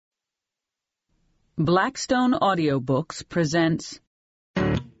Blackstone Audiobooks presents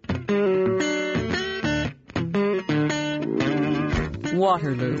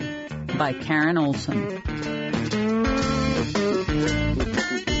Waterloo by Karen Olsson.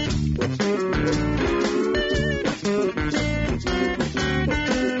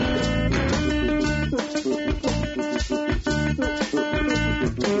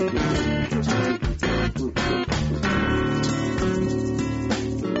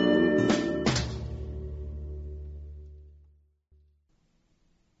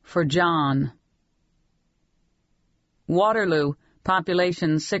 For John. Waterloo,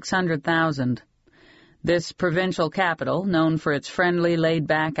 population 600,000. This provincial capital, known for its friendly,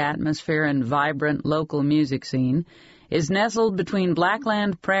 laid-back atmosphere and vibrant local music scene, is nestled between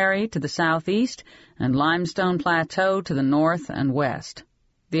Blackland Prairie to the southeast and Limestone Plateau to the north and west.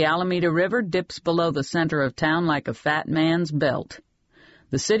 The Alameda River dips below the center of town like a fat man's belt.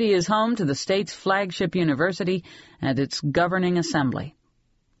 The city is home to the state's flagship university and its governing assembly.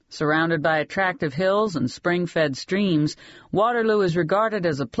 Surrounded by attractive hills and spring-fed streams, Waterloo is regarded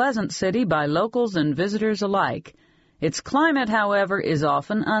as a pleasant city by locals and visitors alike. Its climate, however, is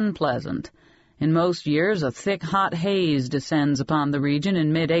often unpleasant. In most years, a thick, hot haze descends upon the region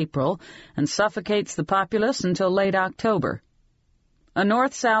in mid-April and suffocates the populace until late October. A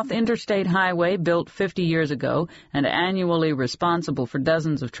north-south interstate highway built 50 years ago and annually responsible for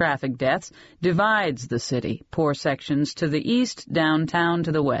dozens of traffic deaths divides the city, poor sections to the east, downtown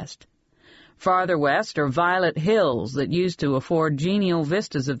to the west. Farther west are Violet Hills that used to afford genial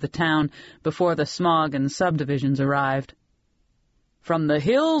vistas of the town before the smog and subdivisions arrived. From the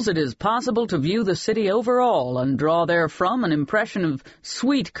hills it is possible to view the city overall and draw therefrom an impression of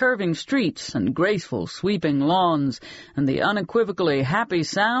sweet curving streets and graceful sweeping lawns and the unequivocally happy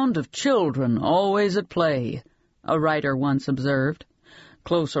sound of children always at play, a writer once observed.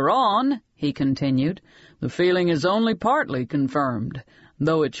 Closer on, he continued, the feeling is only partly confirmed,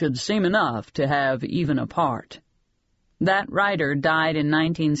 though it should seem enough to have even a part. That writer died in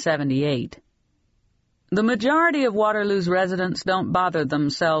 1978. The majority of Waterloo's residents don't bother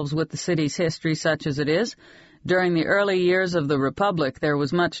themselves with the city's history such as it is. During the early years of the Republic, there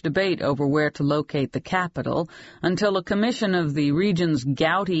was much debate over where to locate the capital, until a commission of the region's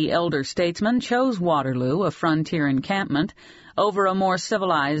gouty elder statesmen chose Waterloo, a frontier encampment, over a more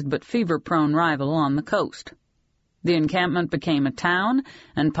civilized but fever-prone rival on the coast. The encampment became a town,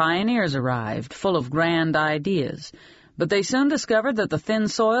 and pioneers arrived, full of grand ideas. But they soon discovered that the thin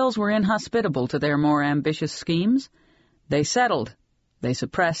soils were inhospitable to their more ambitious schemes. They settled. They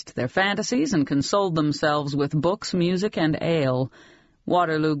suppressed their fantasies and consoled themselves with books, music, and ale.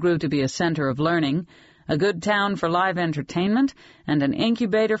 Waterloo grew to be a center of learning, a good town for live entertainment, and an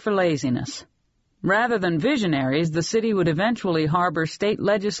incubator for laziness. Rather than visionaries, the city would eventually harbor state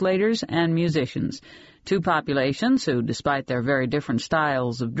legislators and musicians, two populations who, despite their very different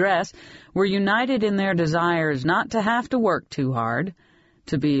styles of dress, were united in their desires not to have to work too hard,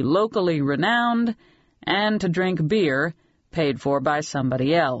 to be locally renowned, and to drink beer paid for by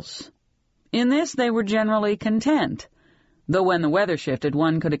somebody else. In this they were generally content, though when the weather shifted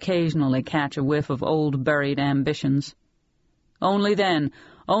one could occasionally catch a whiff of old buried ambitions. Only then,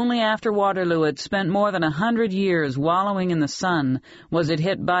 only after Waterloo had spent more than 100 years wallowing in the sun, was it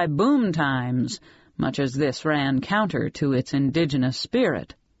hit by boom times, much as this ran counter to its indigenous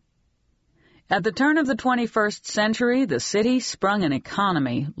spirit. At the turn of the 21st century, the city sprung an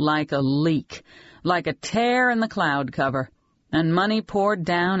economy like a leak, like a tear in the cloud cover, and money poured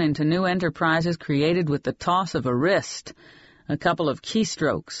down into new enterprises created with the toss of a wrist, a couple of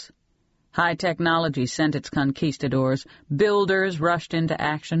keystrokes. High technology sent its conquistadors, builders rushed into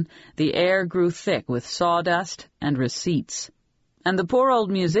action, the air grew thick with sawdust and receipts. And the poor old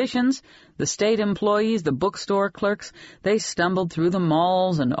musicians, the state employees, the bookstore clerks, they stumbled through the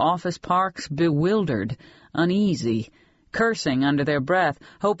malls and office parks, bewildered, uneasy, cursing under their breath,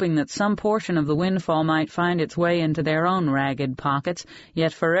 hoping that some portion of the windfall might find its way into their own ragged pockets,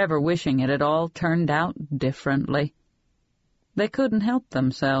 yet forever wishing it had all turned out differently. They couldn't help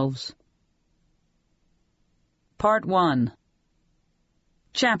themselves. Part 1.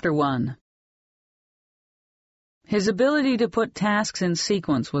 Chapter 1. His ability to put tasks in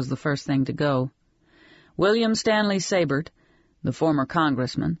sequence was the first thing to go. William Stanley Sabert, the former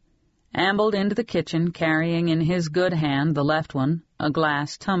congressman, ambled into the kitchen carrying in his good hand, the left one, a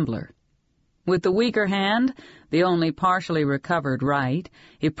glass tumbler. With the weaker hand, the only partially recovered right,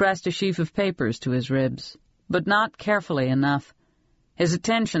 he pressed a sheaf of papers to his ribs, but not carefully enough. His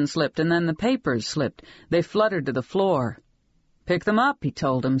attention slipped, and then the papers slipped. They fluttered to the floor. Pick them up, he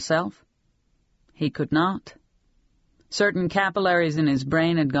told himself. He could not. Certain capillaries in his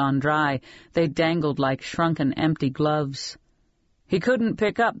brain had gone dry. They dangled like shrunken, empty gloves. He couldn't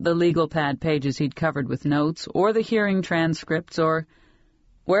pick up the legal pad pages he'd covered with notes, or the hearing transcripts, or—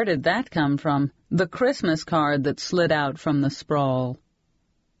 where did that come from? The Christmas card that slid out from the sprawl.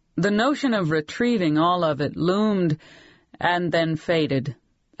 The notion of retrieving all of it loomed and then faded,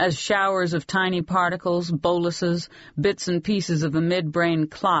 as showers of tiny particles, boluses, bits and pieces of the midbrain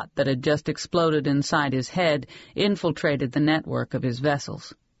clot that had just exploded inside his head infiltrated the network of his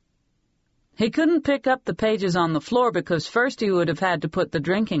vessels. He couldn't pick up the pages on the floor because first he would have had to put the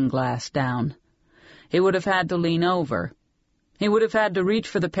drinking glass down. He would have had to lean over. He would have had to reach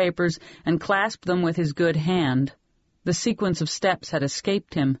for the papers and clasp them with his good hand. The sequence of steps had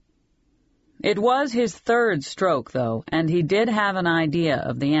escaped him. It was his third stroke, though, and he did have an idea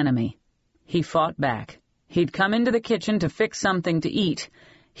of the enemy. He fought back. He'd come into the kitchen to fix something to eat.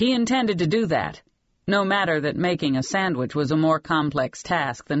 He intended to do that, no matter that making a sandwich was a more complex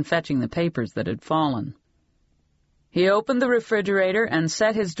task than fetching the papers that had fallen. He opened the refrigerator and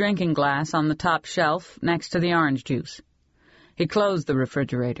set his drinking glass on the top shelf next to the orange juice. He closed the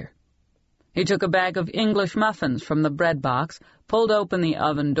refrigerator. He took a bag of English muffins from the bread box, pulled open the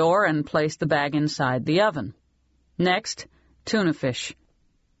oven door, and placed the bag inside the oven. Next, tuna fish.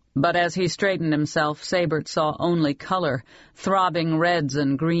 But as he straightened himself, Sabert saw only color, throbbing reds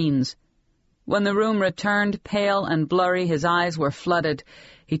and greens. When the room returned, pale and blurry, his eyes were flooded.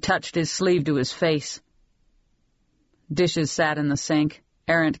 He touched his sleeve to his face. Dishes sat in the sink.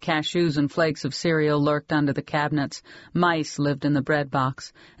 Errant cashews and flakes of cereal lurked under the cabinets. Mice lived in the bread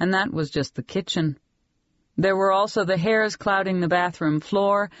box, and that was just the kitchen. There were also the hairs clouding the bathroom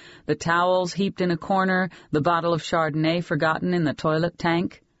floor, the towels heaped in a corner, the bottle of Chardonnay forgotten in the toilet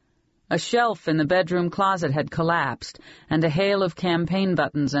tank. A shelf in the bedroom closet had collapsed, and a hail of campaign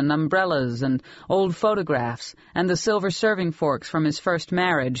buttons and umbrellas and old photographs, and the silver serving forks from his first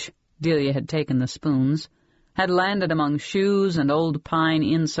marriage — Delia had taken the spoons — had landed among shoes and old pine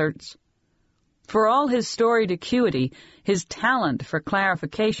inserts. For all his storied acuity, his talent for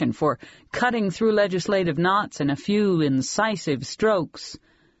clarification, for cutting through legislative knots in a few incisive strokes,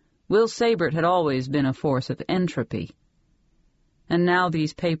 Will Sabert had always been a force of entropy. And now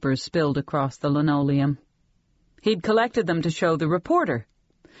these papers spilled across the linoleum. He'd collected them to show the reporter,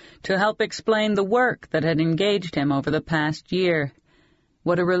 to help explain the work that had engaged him over the past year.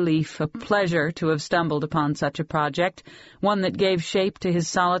 What a relief, a pleasure to have stumbled upon such a project, one that gave shape to his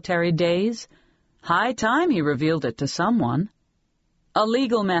solitary days. High time he revealed it to someone. A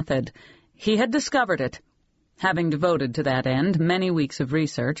legal method. He had discovered it, having devoted to that end many weeks of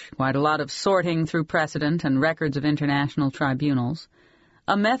research, quite a lot of sorting through precedent and records of international tribunals.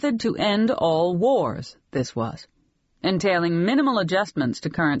 A method to end all wars, this was, entailing minimal adjustments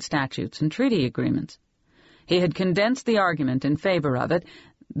to current statutes and treaty agreements. He had condensed the argument in favor of it,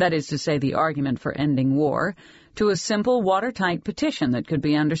 that is to say, the argument for ending war, to a simple, watertight petition that could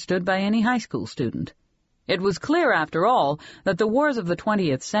be understood by any high school student. It was clear, after all, that the wars of the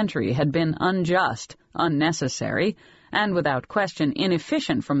 20th century had been unjust, unnecessary, and without question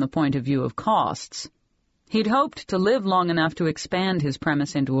inefficient from the point of view of costs. He'd hoped to live long enough to expand his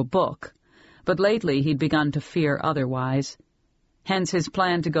premise into a book, but lately he'd begun to fear otherwise. Hence his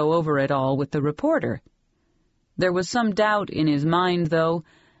plan to go over it all with the reporter. There was some doubt in his mind, though,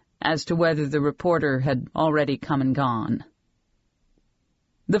 as to whether the reporter had already come and gone.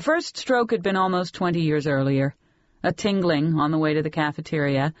 The first stroke had been almost 20 years earlier, a tingling on the way to the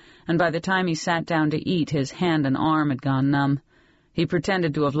cafeteria, and by the time he sat down to eat, his hand and arm had gone numb. He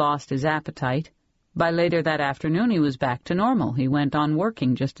pretended to have lost his appetite. By later that afternoon he was back to normal. He went on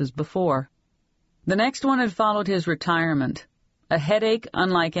working just as before. The next one had followed his retirement, a headache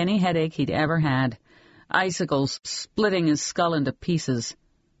unlike any headache he'd ever had. Icicles splitting his skull into pieces.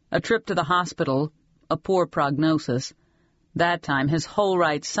 A trip to the hospital, a poor prognosis. That time his whole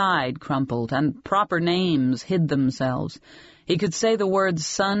right side crumpled, and proper names hid themselves. He could say the words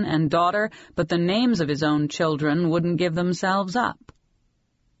son and daughter, but the names of his own children wouldn't give themselves up.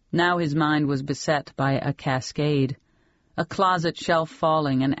 Now his mind was beset by a cascade. A closet shelf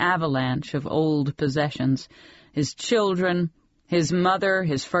falling, an avalanche of old possessions. His children, his mother,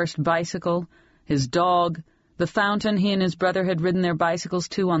 his first bicycle, his dog, the fountain he and his brother had ridden their bicycles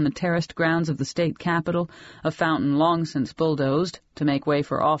to on the terraced grounds of the state capitol, a fountain long since bulldozed to make way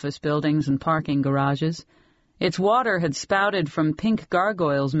for office buildings and parking garages. Its water had spouted from pink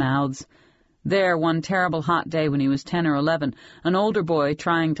gargoyles' mouths. There, one terrible hot day when he was 10 or 11, an older boy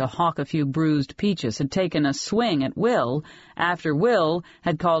trying to hawk a few bruised peaches had taken a swing at Will after Will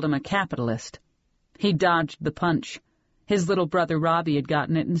had called him a capitalist. He dodged the punch. His little brother Robbie had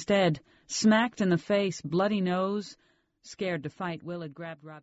gotten it instead. Smacked in the face, bloody nose, Scared to fight, Will had grabbed Rob.